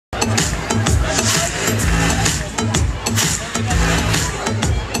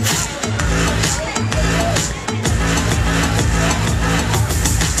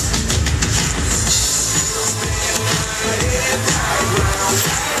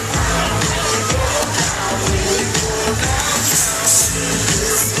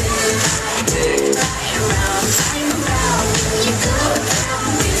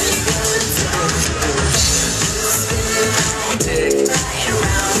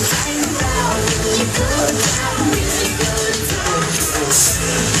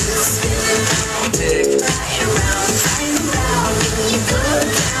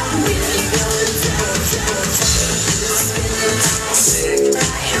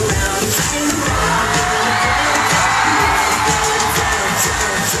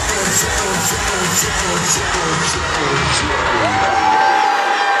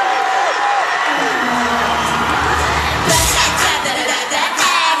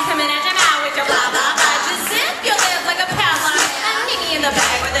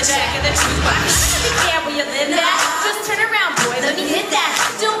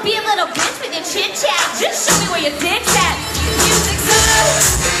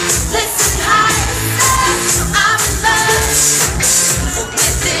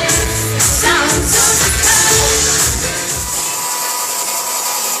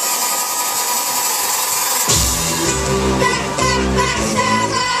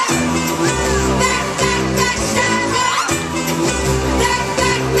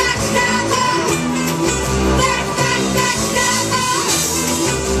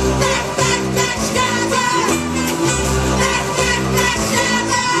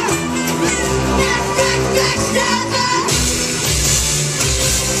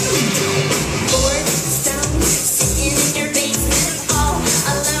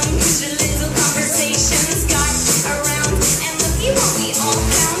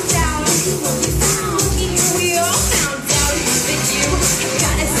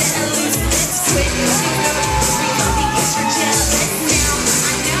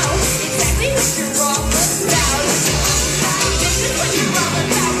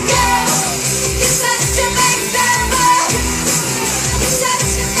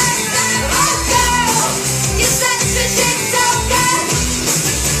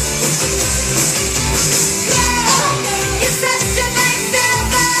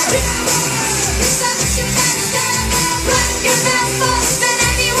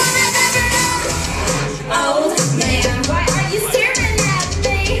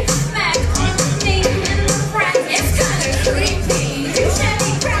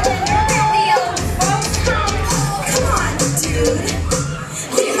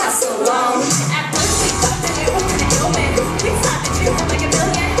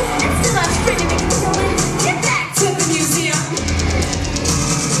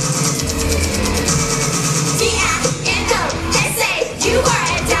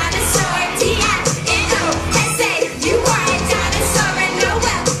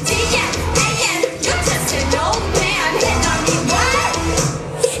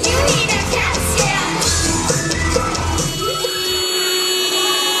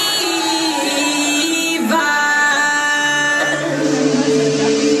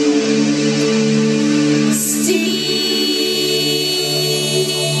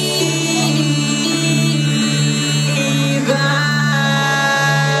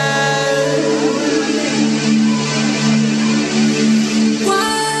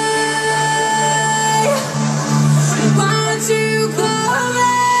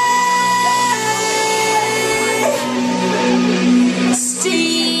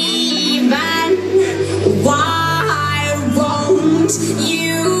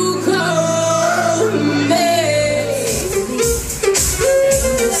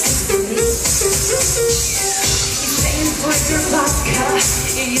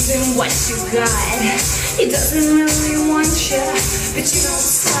what you got. He doesn't really want you, but you don't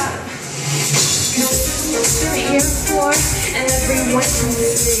stop. Cause this is what you're here for, and everyone can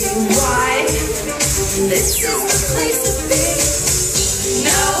see why. This is the place to be.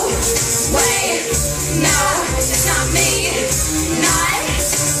 No way, no, it's not me, not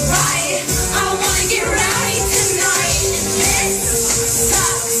right. I wanna get rowdy tonight. This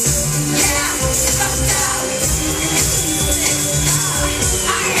sucks, yeah, fucked up.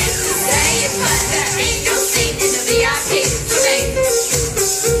 I hate to say it, but there ain't no seat in the VIP for me.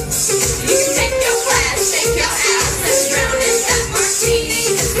 You can take your class, shake your ass, and drown in that martini.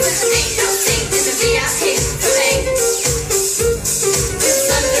 There ain't no seat in the VIP for me. It's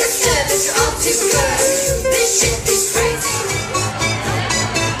understood that you're all too good.